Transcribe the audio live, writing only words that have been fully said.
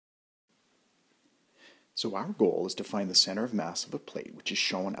So our goal is to find the center of mass of a plate, which is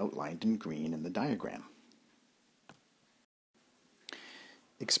shown outlined in green in the diagram.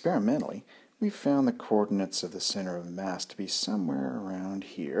 Experimentally, we found the coordinates of the center of mass to be somewhere around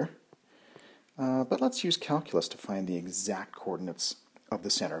here. But let's use calculus to find the exact coordinates of the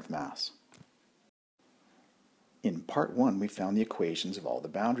center of mass. In part 1, we found the equations of all the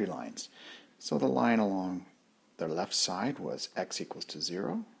boundary lines. So the line along the left side was x equals to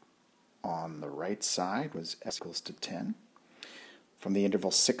 0. On the right side was x equals to 10. From the interval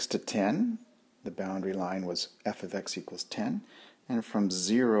 6 to 10, the boundary line was f of x equals 10. And from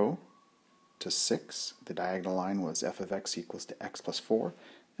 0 to 6, the diagonal line was f of x equals to x plus 4.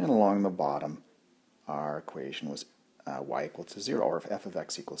 And along the bottom, our equation was y equals to 0, or f of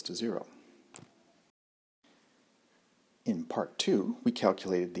x equals to 0. In part 2, we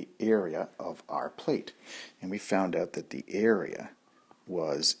calculated the area of our plate, and we found out that the area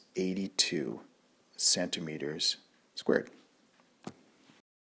was 82 centimeters squared.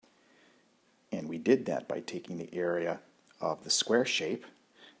 And we did that by taking the area of the square shape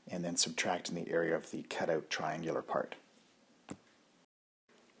and then subtracting the area of the cutout triangular part.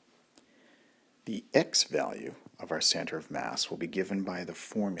 The x value of our center of mass will be given by the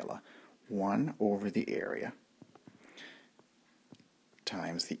formula 1 over the area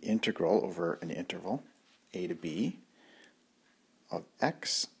times the integral over an interval a to b of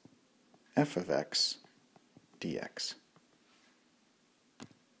x f of x dx.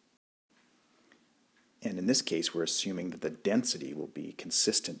 And in this case, we're assuming that the density will be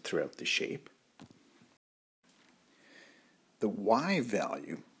consistent throughout the shape. The y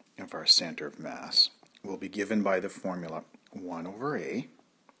value of our center of mass will be given by the formula 1 over a,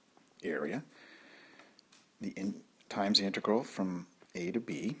 area, times the integral from a to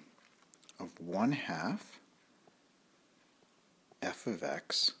b of 1/2 f of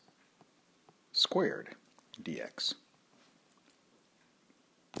x squared dx.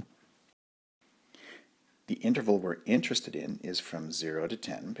 The interval we're interested in is from 0 to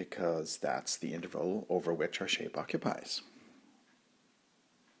 10 because that's the interval over which our shape occupies.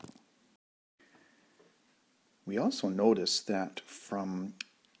 We also notice that from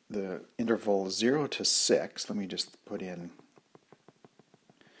the interval 0 to 6, let me just put in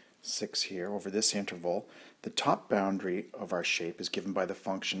 6 here, over this interval, the top boundary of our shape is given by the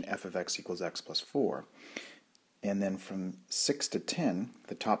function f of x equals x plus 4. And then from 6 to 10,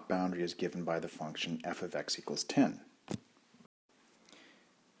 the top boundary is given by the function f of x equals 10.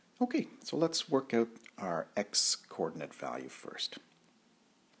 Okay, so let's work out our x coordinate value first.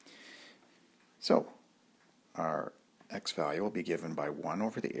 So our x value will be given by 1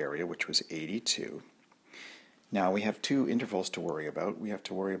 over the area, which was 82. Now we have two intervals to worry about. We have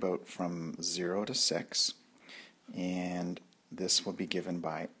to worry about from 0 to 6, and this will be given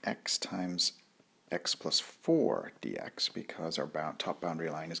by x times x plus 4 dx because our top boundary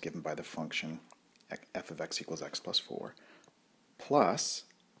line is given by the function f of x equals x plus 4 plus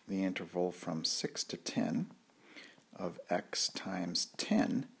the interval from 6 to 10 of x times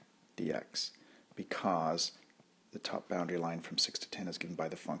 10 dx because the top boundary line from 6 to 10 is given by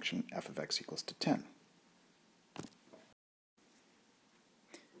the function f of x equals to 10.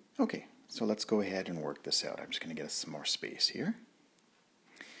 Okay, so let's go ahead and work this out. I'm just going to get us some more space here.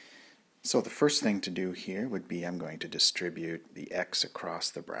 So the first thing to do here would be I'm going to distribute the x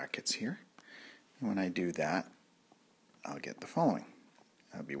across the brackets here. And when I do that, I'll get the following.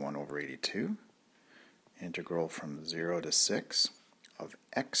 That'll be 1 over 82, integral from 0 to 6 of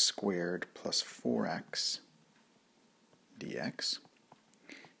x squared plus 4x dx.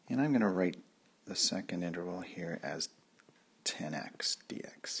 And I'm going to write the second interval here as 10x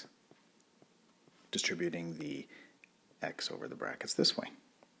dx, distributing the x over the brackets this way.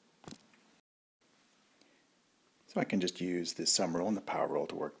 So I can just use the sum rule and the power rule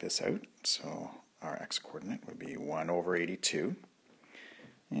to work this out. So our x coordinate would be 1 over 82,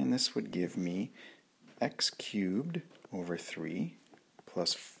 and this would give me x cubed over 3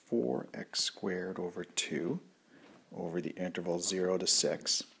 plus 4x squared over 2 over the interval 0 to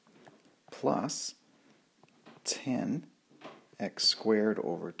 6 plus 10 x squared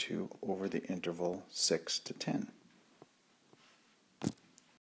over 2 over the interval 6 to 10.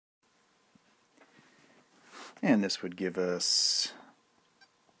 And this would give us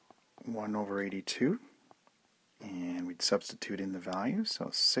 1 over 82, and we'd substitute in the value, so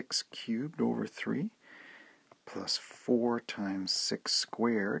 6 cubed over 3 plus 4 times 6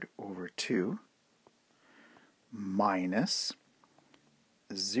 squared over 2 minus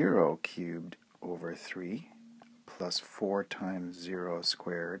 0 cubed over 3 plus 4 times 0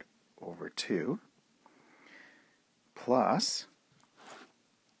 squared over 2 plus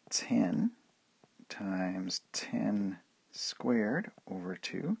 10 times 10 squared over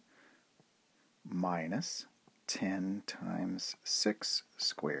 2 minus 10 times 6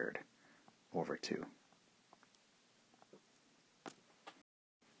 squared over 2.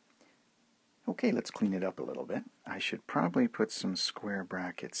 Okay, let's clean it up a little bit. I should probably put some square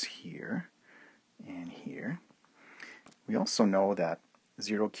brackets here and here. We also know that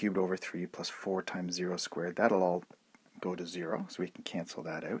 0 cubed over 3 plus 4 times 0 squared, that'll all go to 0, so we can cancel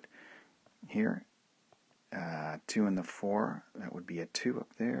that out. Here, 2 and the 4, that would be a 2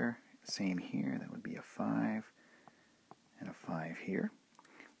 up there. Same here, that would be a 5 and a 5 here.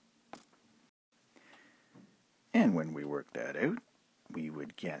 And when we work that out, we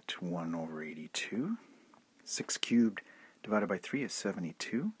would get 1 over 82. 6 cubed divided by 3 is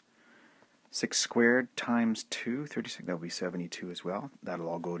 72. 6 squared times 2, 36, that will be 72 as well. That'll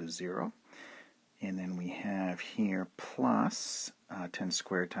all go to 0. And then we have here plus 10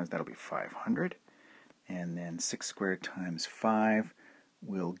 squared times, that'll be 500. And then 6 squared times 5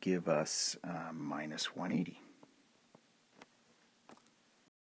 will give us minus 180.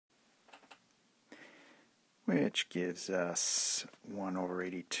 Which gives us 1 over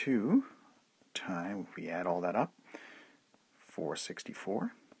 82 times, if we add all that up,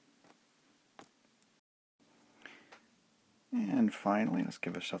 464. And finally, let's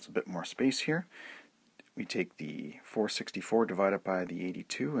give ourselves a bit more space here. We take the 464 divided by the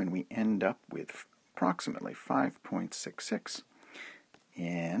 82 and we end up with approximately 5.66.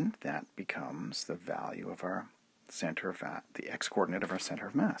 And that becomes the value of our center of the x-coordinate of our center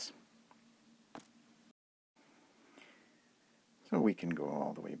of mass. So we can go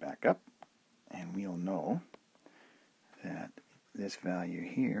all the way back up and we'll know that this value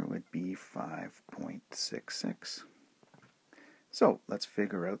here would be 5.66. So let's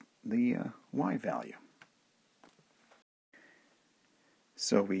figure out the y value.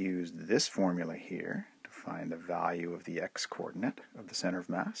 So we used this formula here to find the value of the x-coordinate of the center of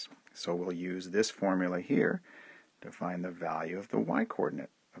mass. So we'll use this formula here to find the value of the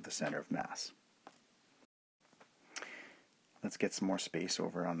y-coordinate of the center of mass. Let's get some more space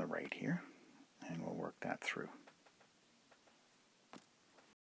over on the right here, and we'll work that through.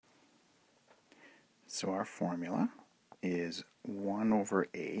 So our formula is 1 over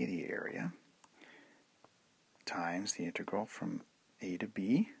a, the area, times the integral from a to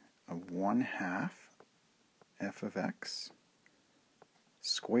b of 1/2 f of x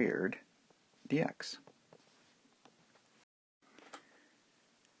squared dx.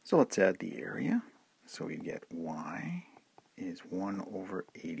 So let's add the area. So we get y is 1 over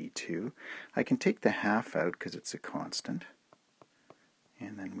 82. I can take the half out because it's a constant.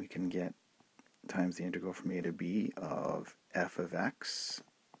 And then we can get times the integral from a to b of f of x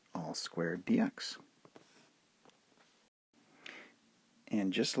all squared dx.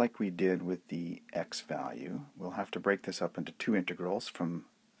 And just like we did with the x value, we'll have to break this up into two integrals from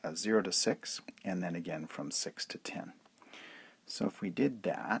 0 to 6 and then again from 6 to 10. So if we did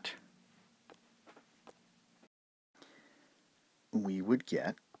that, we would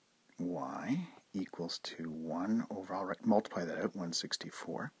get y equals to 1 over, I'll multiply that out,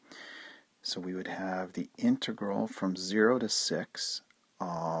 164. So we would have the integral from 0 to 6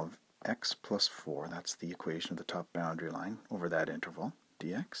 of x plus 4, that's the equation of the top boundary line over that interval,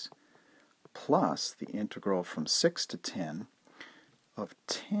 dx, plus the integral from 6 to 10 of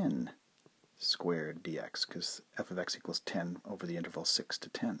 10 squared dx, because f of x equals 10 over the interval 6 to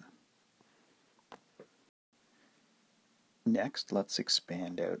 10. Next, let's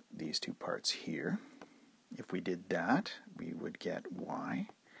expand out these two parts here. If we did that, we would get y,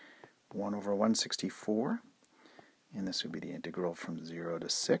 1 over 164, and this would be the integral from 0 to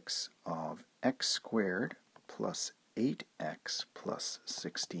 6 of x squared plus 8x plus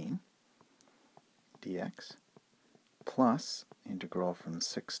 16 dx, plus integral from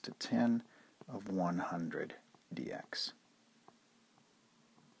 6 to 10 of 100 dx.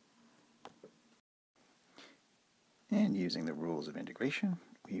 And using the rules of integration,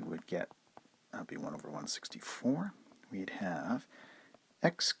 we would get, that'd be 1 over 164. We'd have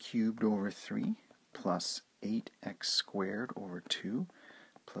x cubed over 3 plus 8x squared over 2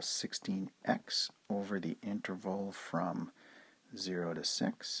 plus 16x over the interval from 0 to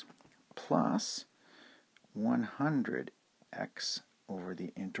 6 plus 100x over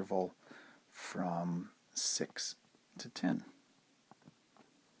the interval from 6 to 10.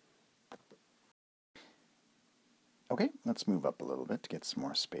 Okay, let's move up a little bit to get some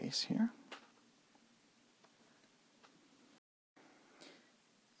more space here.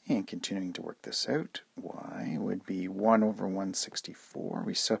 And continuing to work this out, y would be 1 over 164.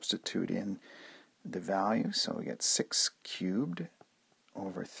 We substitute in the value, so we get 6 cubed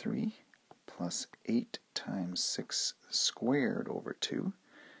over 3 plus 8 times 6 squared over 2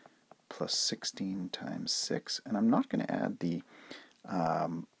 plus 16 times 6. And I'm not going to add the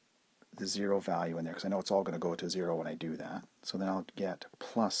 0 value in there because I know it's all going to go to 0 when I do that. So then I'll get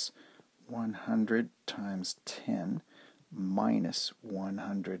plus 100 times 10 minus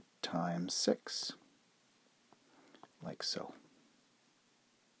 100 times 6, like so.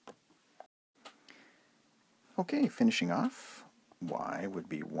 Okay, finishing off, y would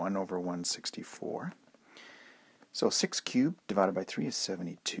be 1 over 164. So 6 cubed divided by 3 is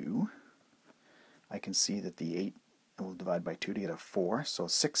 72. I can see that the 8 will divide by 2 to get a 4. So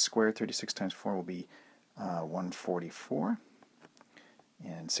 6 squared, 36 times 4 will be 144.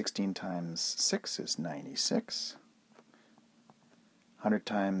 And 16 times 6 is 96. 100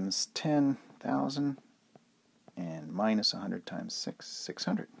 times 10, 1,000. And minus 100 times 6,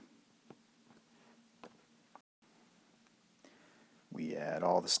 600. We add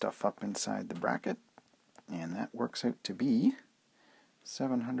all the stuff up inside the bracket, and that works out to be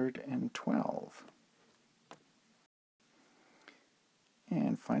 712.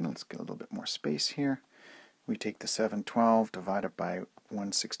 And finally, let's get a little bit more space here. We take the 712, divide it by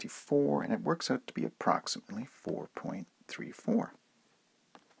 164, and it works out to be approximately 4.34.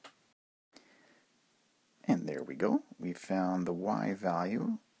 And there we go. We found the y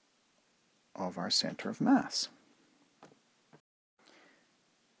value of our center of mass.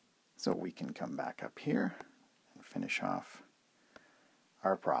 So we can come back up here and finish off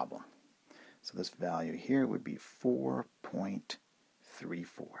our problem. So this value here would be 4.34.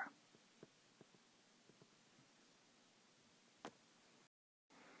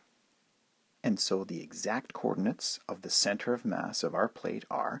 And so the exact coordinates of the center of mass of our plate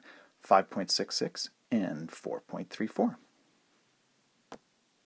are 5.66 and 4.34.